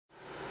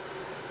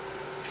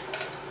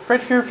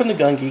Fred here from the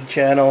Gun Geek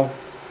channel,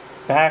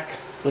 back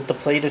with the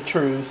plate of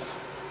truth,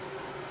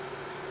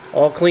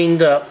 all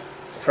cleaned up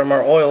from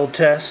our oil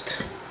test.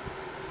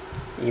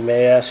 You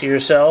may ask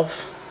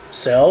yourself,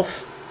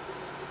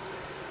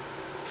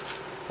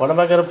 what am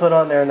I going to put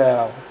on there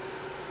now?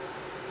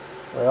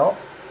 Well,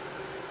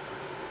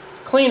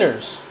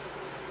 cleaners.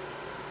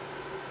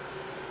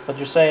 But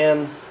you're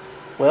saying,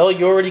 well,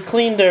 you already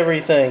cleaned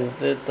everything.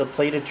 The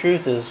plate of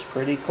truth is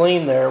pretty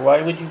clean there.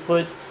 Why would you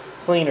put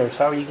cleaners?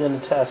 How are you going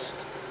to test?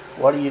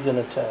 What are you going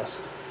to test?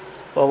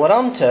 Well, what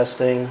I'm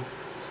testing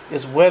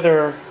is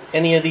whether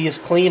any of these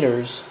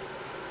cleaners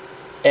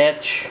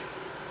etch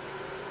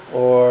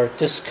or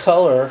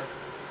discolor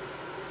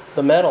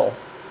the metal.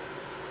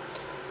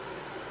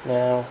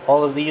 Now,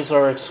 all of these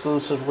are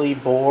exclusively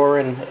bore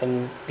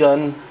and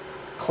gun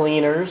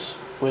cleaners,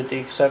 with the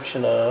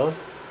exception of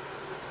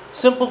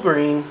Simple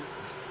Green.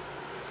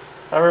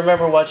 I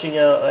remember watching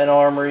an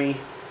armory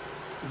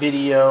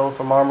video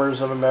from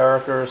Armors of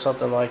America or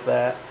something like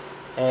that,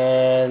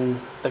 and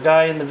the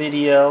guy in the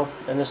video,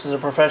 and this is a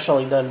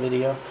professionally done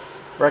video,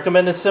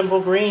 recommended Simple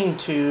Green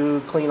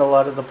to clean a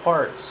lot of the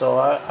parts. So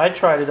I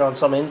tried it on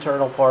some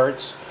internal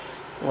parts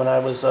when I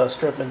was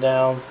stripping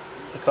down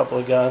a couple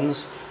of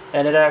guns,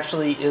 and it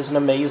actually is an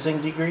amazing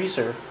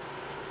degreaser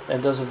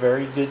and does a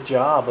very good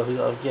job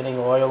of getting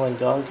oil and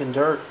gunk and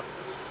dirt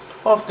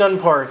off gun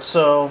parts.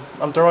 So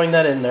I'm throwing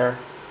that in there,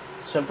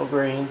 Simple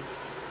Green.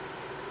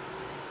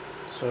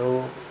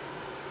 So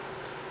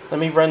let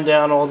me run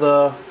down all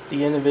the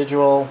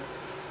individual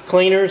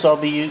cleaners. I'll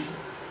be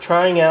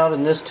trying out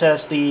in this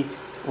test the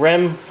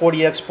Rem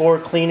 40X bore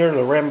cleaner,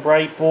 the Rem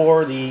Bright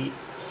bore, the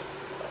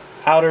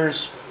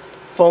Outers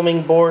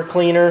foaming bore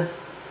cleaner,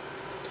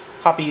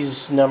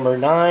 Hoppe's number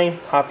 9,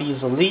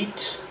 Hoppe's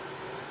Elite,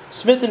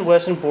 Smith &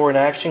 Wesson bore and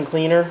action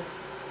cleaner,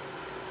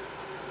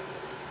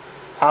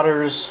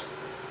 Outers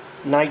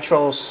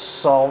nitro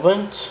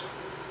solvent,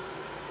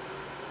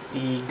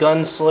 the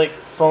Gunslick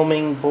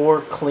foaming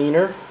bore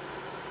cleaner,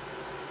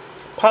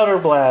 Powder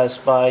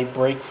Blast by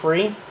Break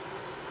Free,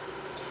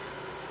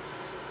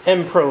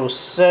 M-Pro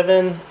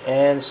 7,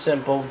 and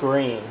Simple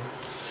Green.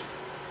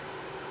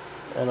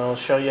 And I'll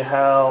show you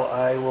how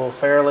I will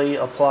fairly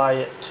apply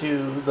it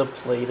to the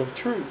plate of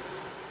truth.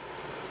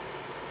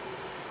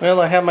 Well,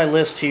 I have my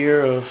list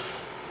here of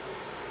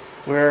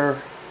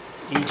where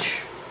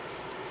each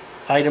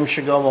item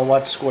should go on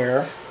what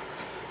square,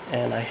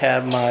 and I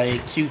have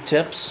my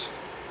Q-tips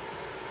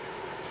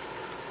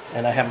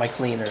and I have my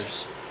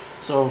cleaners.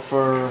 So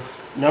for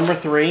number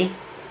 3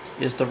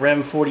 is the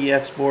Rem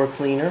 40X bore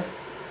cleaner,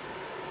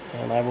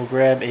 and I will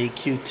grab a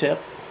Q-tip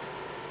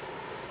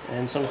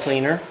and some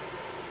cleaner,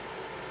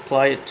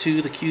 apply it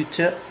to the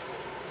Q-tip.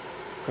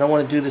 I don't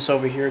want to do this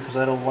over here because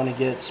I don't want to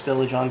get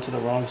spillage onto the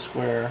wrong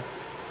square.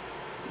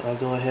 But I'll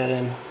go ahead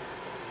and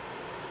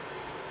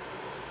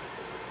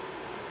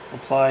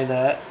apply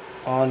that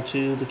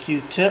onto the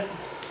Q-tip,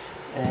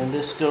 and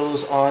this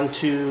goes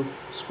onto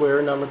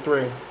square number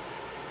 3.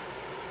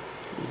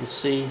 You can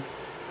see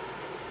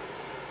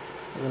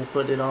I'm going to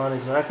put it on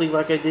exactly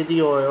like I did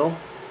the oil,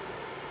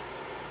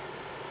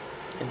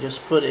 and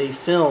just put a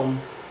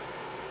film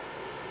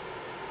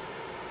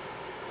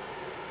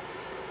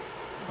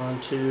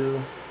onto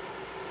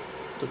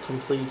the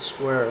complete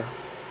square.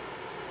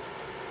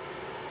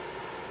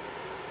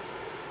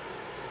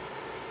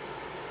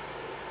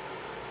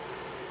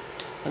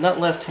 I'm not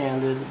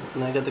left-handed,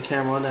 and I got the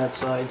camera on that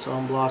side, so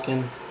I'm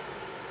blocking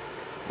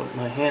what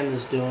my hand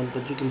is doing,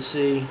 but you can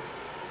see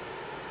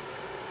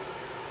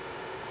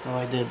how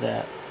I did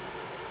that.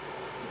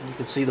 You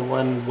can see the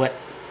one wet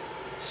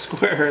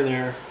square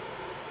there.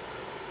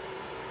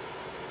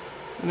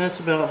 And that's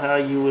about how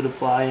you would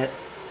apply it.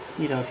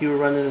 You know, if you were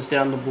running this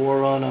down the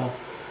bore on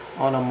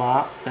a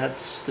mop,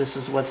 this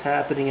is what's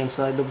happening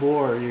inside the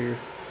bore. You're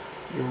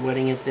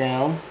wetting it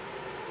down.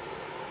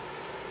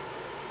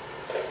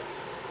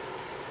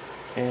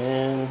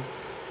 And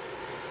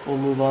we'll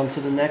move on to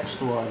the next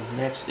one.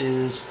 Next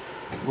is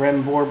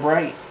Rem Bore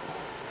Bright.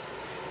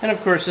 And of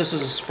course this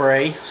is a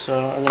spray,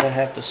 so I'm going to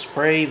have to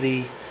spray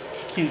the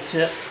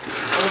Q-tip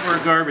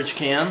over a garbage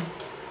can.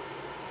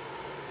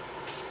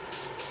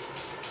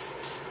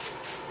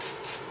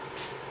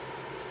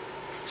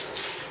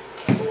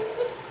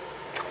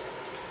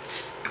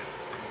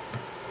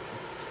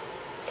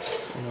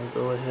 And I'll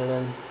go ahead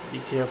and be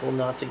careful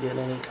not to get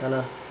any kind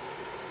of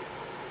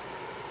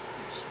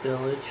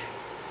spillage.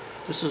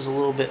 This is a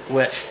little bit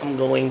wet. I'm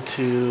going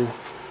to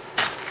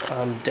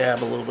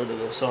dab a little bit of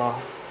this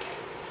off.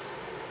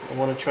 I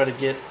want to try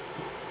to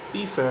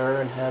be fair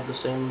and have the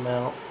same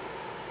amount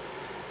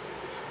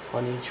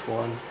on each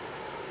one.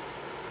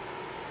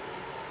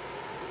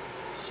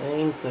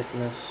 Same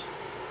thickness.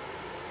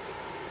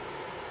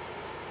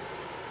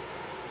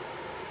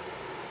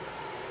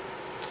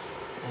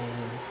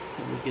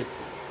 And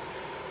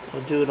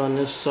I'll do it on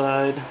this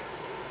side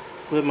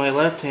with my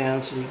left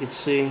hand so you can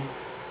see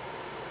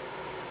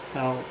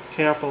how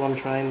careful I'm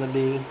trying to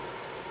be,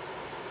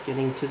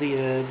 getting to the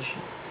edge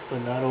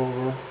but not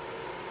over,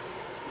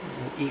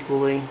 and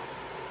equally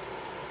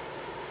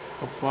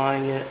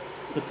applying it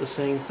with the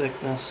same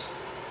thickness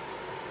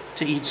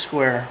to each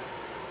square.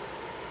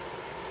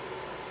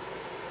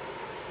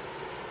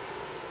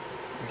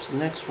 Here's the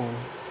next one.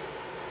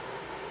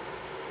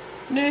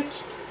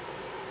 Next.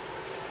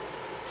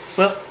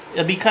 Well,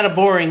 it'd be kind of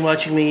boring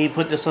watching me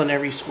put this on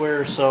every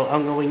square, so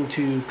I'm going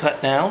to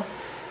cut now.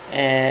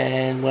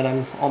 And when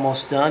I'm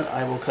almost done,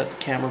 I will cut the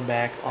camera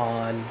back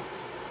on.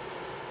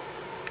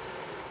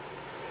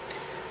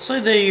 So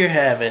there you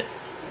have it.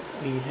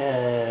 We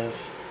have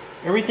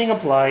everything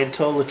applied, a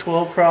total of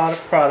 12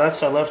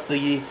 products. I left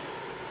the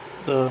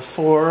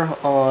 4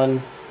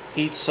 on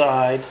each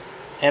side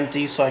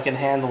empty so I can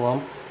handle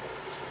them.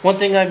 One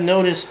thing I've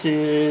noticed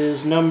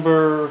is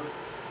number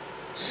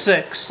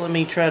 6. Let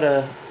me try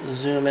to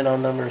zoom in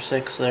on number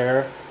 6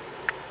 there.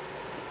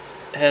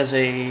 It has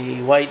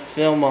a white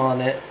film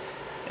on it,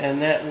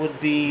 and that would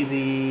be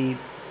the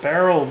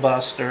barrel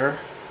buster.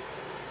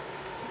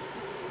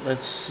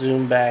 Let's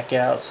zoom back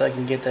out so I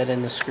can get that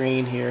in the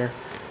screen here.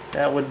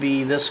 That would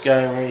be this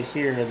guy right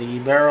here, the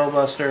barrel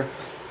buster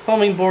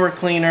foaming bore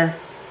cleaner.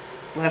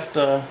 Left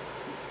an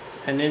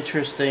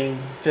interesting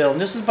film.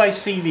 This is by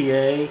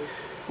CVA,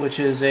 which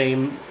is a,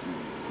 you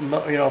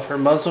know, for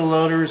muzzle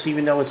loaders,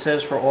 even though it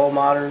says for all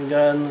modern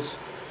guns.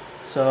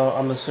 So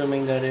I'm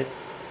assuming that it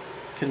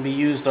can be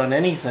used on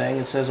anything.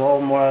 It says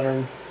all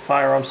modern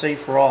firearms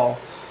safe for all,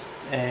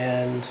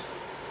 and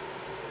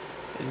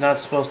it's not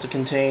supposed to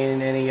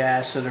contain any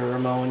acid or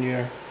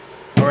ammonia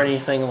or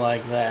anything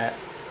like that.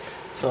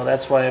 So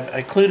that's why I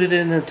included it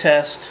in the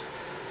test,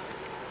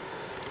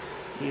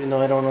 even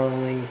though I don't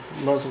own any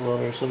muzzle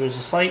loader. So there's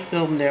a slight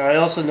film there. I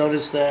also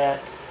noticed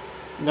that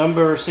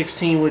number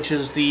 16, which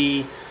is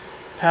the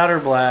powder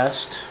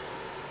blast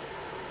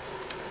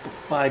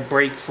by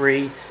Break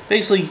Free,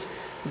 basically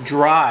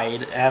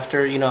dried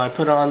after, you know, I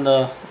put on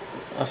a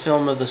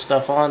film of the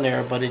stuff on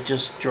there, but it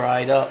just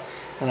dried up.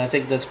 And I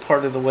think that's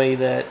part of the way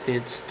that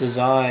it's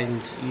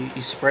designed.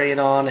 You spray it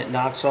on, it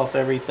knocks off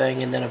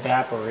everything, and then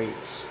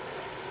evaporates.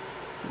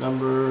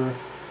 Number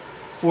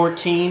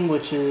 14,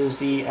 which is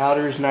the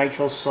outer's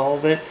nitrile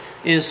solvent,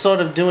 is sort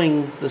of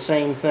doing the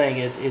same thing.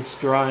 It's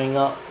drying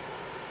up.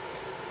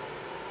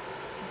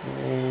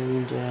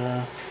 And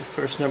of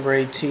course, number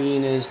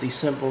 18 is the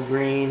simple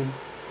green.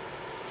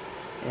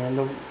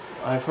 And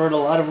I've heard a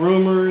lot of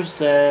rumors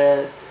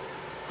that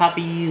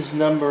Hoppe's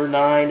number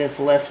 9, if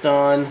left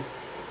on,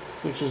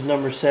 which is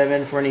number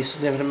 7, for any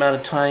significant amount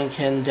of time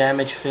can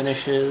damage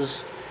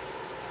finishes.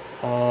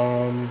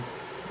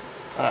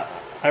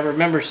 I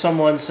remember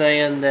someone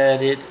saying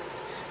that it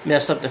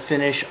messed up the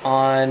finish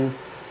on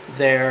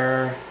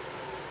their,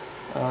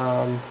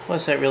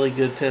 what's that really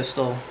good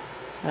pistol?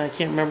 I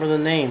can't remember the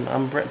name.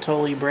 I'm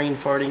totally brain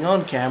farting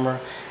on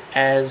camera,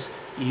 as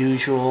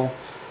usual.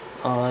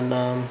 I'm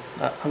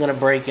going to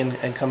break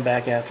and come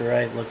back after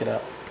I look it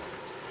up.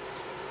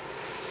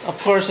 Of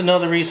course,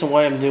 another reason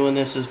why I'm doing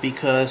this is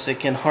because it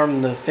can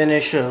harm the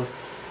finish of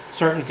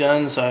certain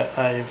guns.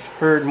 I've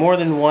heard more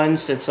than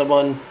once that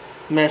someone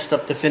messed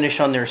up the finish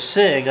on their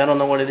SIG. I don't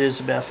know what it is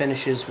about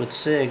finishes with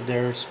SIG.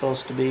 They're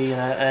supposed to be,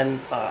 and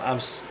I'm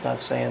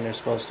not saying they're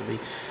supposed to be.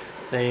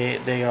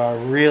 They are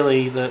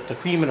really the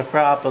cream of the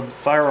crop of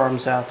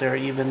firearms out there,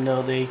 even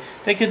though they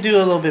could do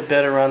a little bit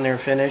better on their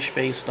finish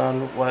based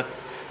on what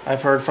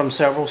I've heard from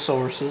several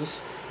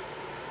sources.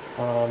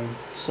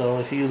 So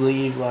if you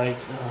leave like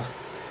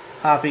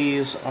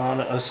Hoppe's on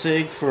a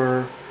SIG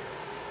for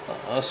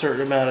a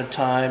certain amount of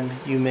time,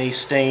 you may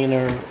stain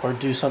or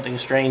do something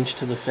strange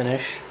to the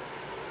finish.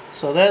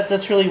 So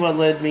that's really what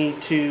led me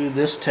to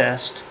this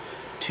test,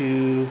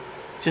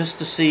 just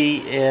to see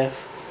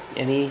if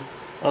any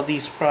of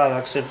these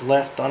products, if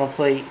left on a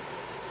plate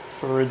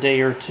for a day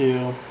or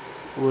two,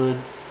 would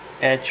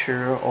etch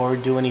or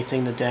do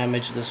anything to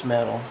damage this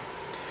metal.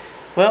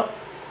 Well,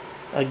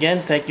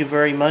 again, thank you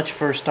very much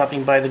for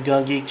stopping by the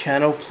Gun Geek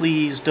channel.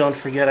 Please don't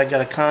forget I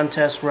got a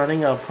contest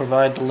running. I'll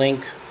provide the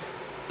link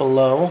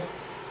below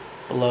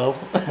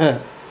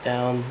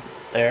down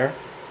there.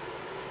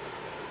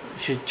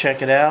 You should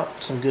check it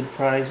out. Some good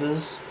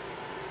prizes.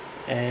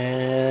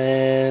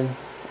 And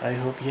I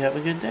hope you have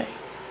a good day,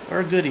 or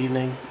a good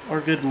evening, or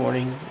good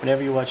morning,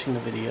 whenever you're watching the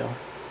video.